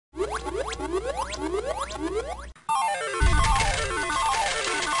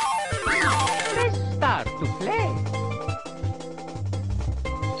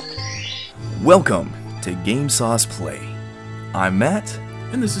Welcome to GameSaucePlay. I'm Matt.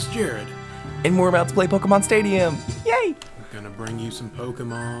 And this is Jared. And we're about to play Pokemon Stadium. Yay! We're gonna bring you some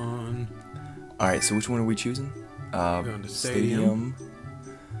Pokemon. Alright, so which one are we choosing? Going to Stadium.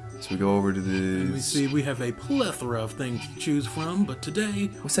 So we go over to the... We see we have a plethora of things to choose from, but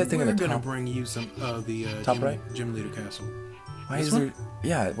today What's that thing we're on the gonna top? bring you some of the Top right? Gym Leader Castle. Why This is one? there...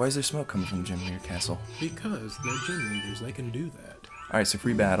 Yeah, why is there smoke coming from the Gym Leader Castle? Because they're gym leaders, they can do that. Alright, so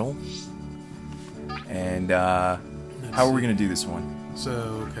free battle. And, how are we gonna do this one?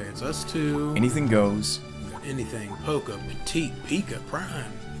 So, okay, it's us two. Anything goes. Anything. Poke, Petite, Pika,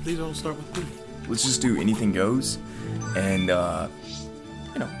 Prime. These all start with P. Let's just do anything goes. And,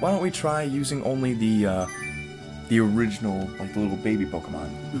 you know, why don't we try using only the original, like the little baby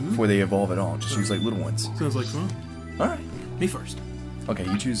Pokemon before they evolve at all. Just use like little ones. Sounds like fun. Alright. Me first. Okay,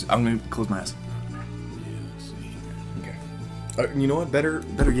 you choose. I'm gonna close my eyes. Yeah, let's see. Okay. You know what? Better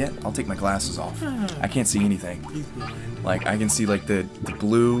yet, I'll take my glasses off. I can't see anything. He's blind. Like, I can see like the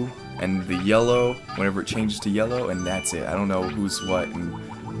blue and the yellow whenever it changes to yellow, and that's it. I don't know who's what and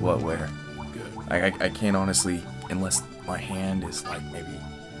what where. Good. I can't honestly, unless my hand is like maybe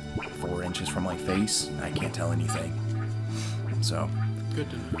 4 inches from my face, I can't tell anything. So, Good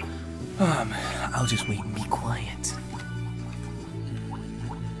to know. I'll just wait and be quiet.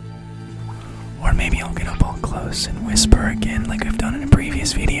 Or maybe I'll get up all close and whisper again like I've done in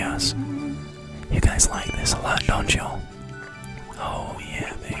previous videos. You guys like this a lot, don't you? Oh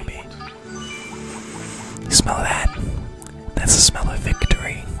yeah, baby. Smell that? That's the smell of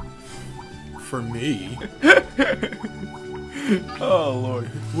victory. For me. Oh lord.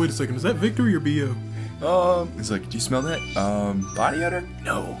 Wait a second, is that Victory or BO? It's like, do you smell that? Body odor?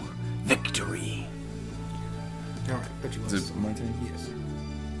 No. Victory. Alright, but you Is it my turn? Yes.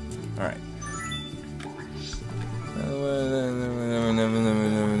 Alright. I'm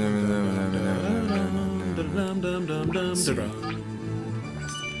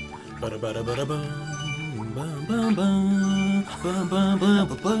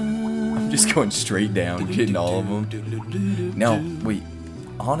just going straight down, getting all of them. Now, wait.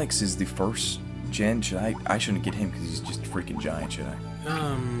 Onyx is the first gen. I shouldn't get him because he's just freaking giant, should I?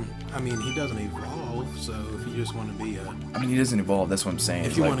 I mean, he doesn't evolve, so if you just want to be a... I mean, he doesn't evolve, that's what I'm saying.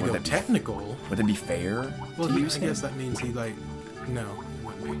 If you want to go technical... Would that be fair? Well, to I use him? guess that means he, like... No, it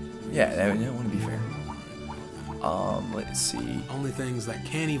wouldn't be. Yeah, that wouldn't be fair. Let's see. Only things that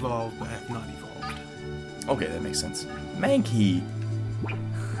can evolve but have not evolved. Okay, that makes sense. Mankey!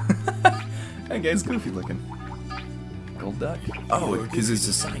 That guy's goofy looking. Gold duck? Oh, because it's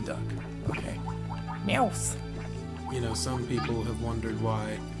a sign duck. Okay. Meowth! You know, some people have wondered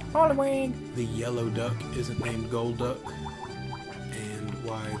why Hollywag! the yellow duck isn't named Gold Duck, and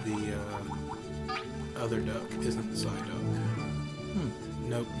why the other duck isn't the Psy Duck.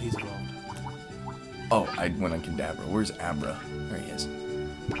 Nope, he's evolved. Oh, I went on Kadabra. Where's Abra? There he is.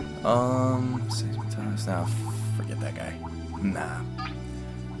 Seismitas. Nah, forget that guy. Nah.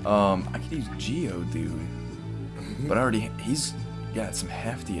 I could use Geodude. But he's got some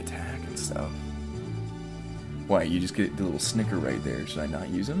hefty attack and stuff. Why, you just get the little snicker right there. Should I not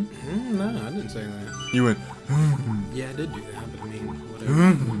use him? No, I didn't say that. You went, Yeah, I did do that, but I mean,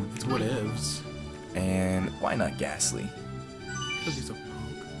 whatever. It's whatevs. and why not Ghastly? Because he's a punk.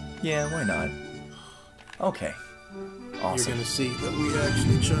 Yeah, why not? Okay. You're Awesome. gonna see that we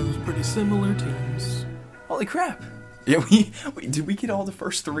actually chose pretty similar teams. Holy crap! Yeah, did we get all the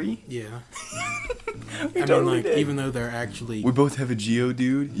first 3? Yeah. We I totally mean, like, did. even though they're actually... We both have a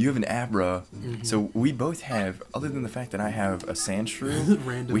Geodude. You have an Abra. So we both have, other than the fact that I have a Sandshrew,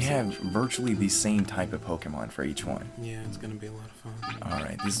 Random we have virtually the same type of Pokemon for each one. Yeah, it's gonna be a lot of fun.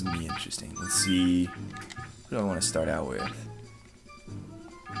 Alright, this is gonna be interesting. Let's see. What do I want to start out with?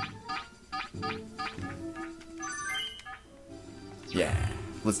 Yeah,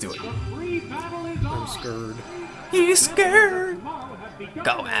 let's do it. I'm scared. He's scared.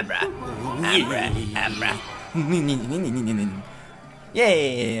 Go, Abra. Abra, Abra.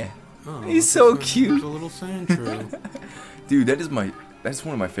 Yeah. Oh, He's so it's cute. a little Sandshrew. Dude, that's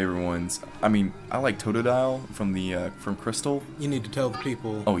one of my favorite ones. I mean, I like Totodile from Crystal. You need to tell the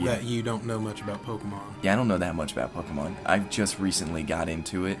people that you don't know much about Pokemon. Yeah, I don't know that much about Pokemon. I've just recently got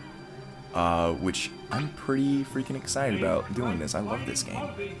into it, which I'm pretty freaking excited about doing this. I love this game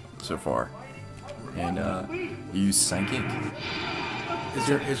so far. And you use Psychic.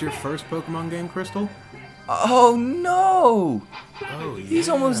 Is your first Pokemon game Crystal? Oh no! Oh yeah. He's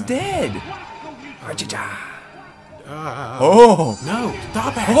almost dead. Oh no!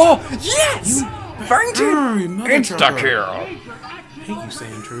 Stop it! Oh yes! Farrington! Insta-kill! I hate you,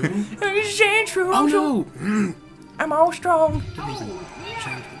 Sandshrew. Sandshrew! Oh no! I'm all strong. Didn't even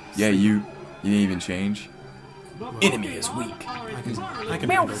change it. Yeah, you You didn't even change? Enemy is weak. I can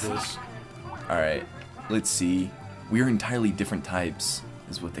handle this. Alright, let's see. We're entirely different types,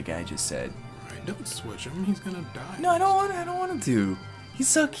 is what the guy just said. Alright, don't switch him. He's gonna die. No, I don't want him to. He's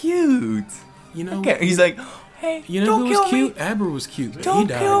so cute. You know, okay, he's like, hey, you know don't who kill was cute? me. Abra was cute, but Don't he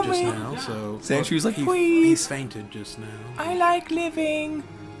died kill just me. now, so... Sandry was like, he please. fainted just now. I like living.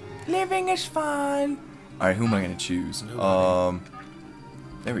 Living is fun. Alright, who am I gonna choose? Nobody.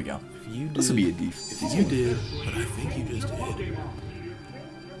 There we go. If you did, This will be a def. If you did, but I think you just did.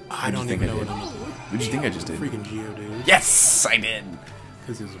 I don't even know what I'm doing. What did you think I just did? Freaking Geodude. Yes, I did.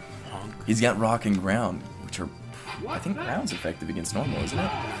 Because he's a punk. He's got rock and ground, which are, I think ground's effective against normal, isn't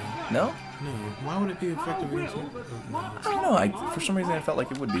it? No? No. Why would it be effective against him? No. I don't know. For some reason I felt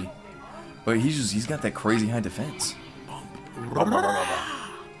like it would be. But he's got that crazy high defense.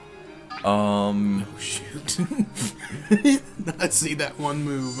 Oh shoot. I see that one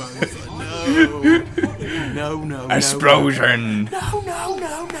move. I was like, no. Explosion! No.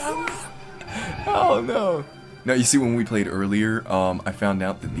 Oh no. No, you see when we played earlier, I found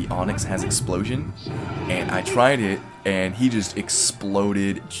out that the Onyx has explosion, and I tried it, and he just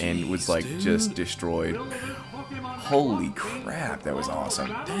exploded and was like just destroyed. Holy crap, that was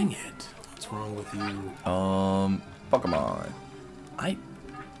awesome. Dang it. What's wrong with you? Pokemon.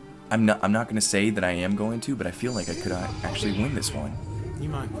 I'm not gonna say that I am going to, but I feel like I could actually win this one. You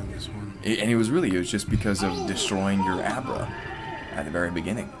might win this one. And it was just because of destroying your Abra at the very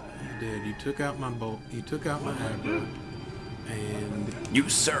beginning. You did. You took out my bolt. You took out my Abra, and you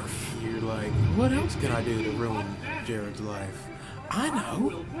surf. You're like, what else can I do to ruin Jared's life? I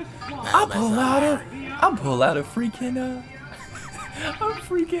know. I'll pull out a freaking a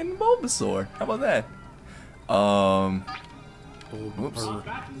freaking Bulbasaur. How about that? Whoops.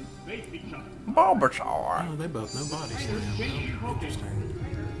 Bulbasaur. Oh, they both know body slam. Interesting.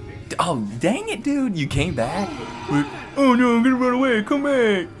 Oh, dang it, dude. You came back? Oh, no, I'm gonna run away. Come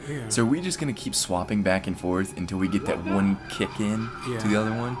back. Yeah. So are we just gonna keep swapping back and forth until we get that one kick in to the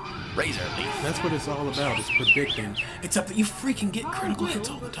other one? Razor Leaf. That's what it's all about, is predicting. Except that you freaking get critical hits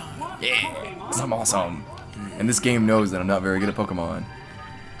all the time. Yeah. I'm awesome. And this game knows that I'm not very good at Pokemon.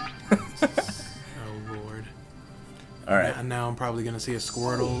 Oh, Lord. Alright. And now I'm probably going to see a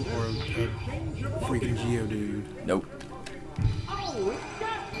Squirtle or a freaking Geodude. Nope. Oh,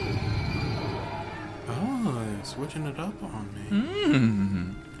 switching it up on me.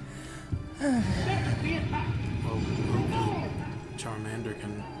 Well, Charmander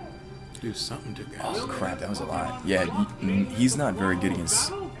can do something to guys. Oh crap, that was a lot. Yeah, he's not very good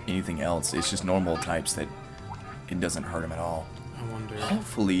against anything else. It's just normal types that it doesn't hurt him at all. I wonder.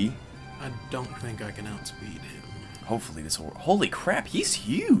 Hopefully. I don't think I can outspeed him. Hopefully this will. Holy crap, he's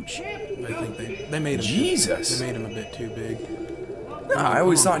huge. I think they made him. Jesus. They made him a bit too big. No, I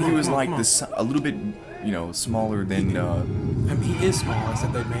always thought he was like this, a little bit, you know, smaller than. I mean, he is small. I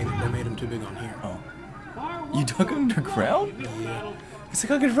said they made him too big on here. Oh. You dug underground? Yeah. He's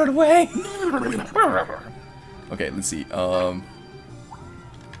like, I can run away. Okay, let's see.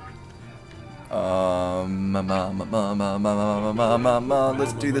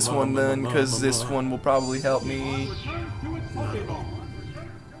 Let's do this one then, because this one will probably help me.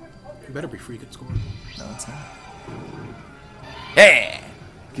 It better be freaking Squirtle. No, it's not. Yeah!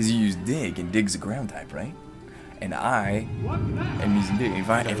 Because you use Dig, and Dig's a ground type, right? And I am using Dig.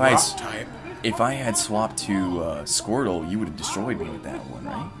 If I had swapped to Squirtle, you would have destroyed me with that one,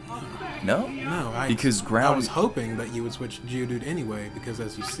 right? No? No, because ground. I was hoping that you would switch Geodude anyway, because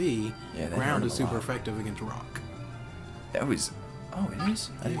as you see, ground is super effective against rock. That was. Oh, it is?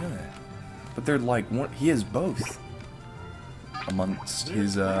 I didn't know that. But they're like one. He has both amongst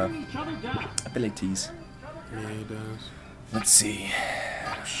his abilities. Yeah, he does. Let's see.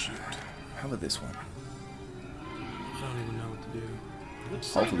 Oh, shoot. How about this one? I don't even know what to do.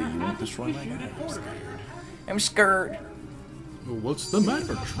 Hopefully you won't destroy my guy. I'm scared. I'm scared. Well, what's the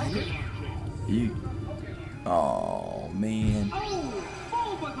matter, Trigger? You. Oh man.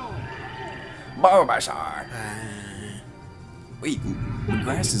 Bulbasaur. Wait,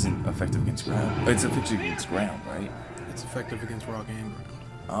 grass isn't effective against ground. It's effective against ground, right? It's effective against rock and ground.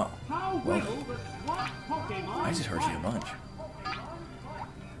 Oh, well then. I just hurt you a bunch.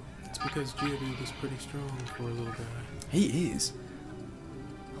 It's because Geodude is pretty strong for a little guy. He is.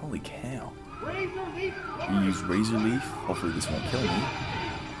 Holy cow. You use Razor Leaf. Hopefully this won't kill me.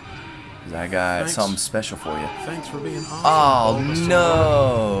 Because I got something special for you. Thanks for being awesome. Oh,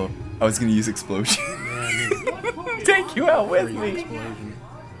 no. I was going to use Explosion. Take you out with me. Explosion.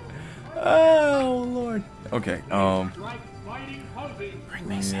 Oh, Lord. Okay, Bring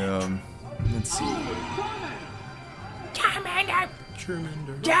me some. let's see.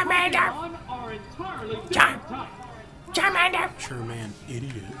 Charmander. Charmander,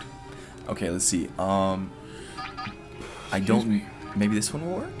 idiot. Okay, let's see. I don't. Maybe this one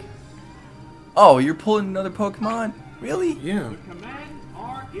will work. Oh, you're pulling another Pokemon? Really? Yeah.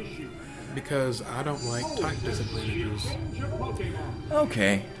 Because I don't like type disadvantages.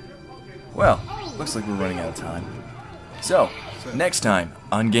 Okay. Well, looks like we're running out of time. So, next time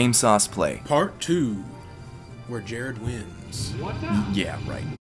on GameSaucePlay. Part 2, where Jared wins. Yeah, right.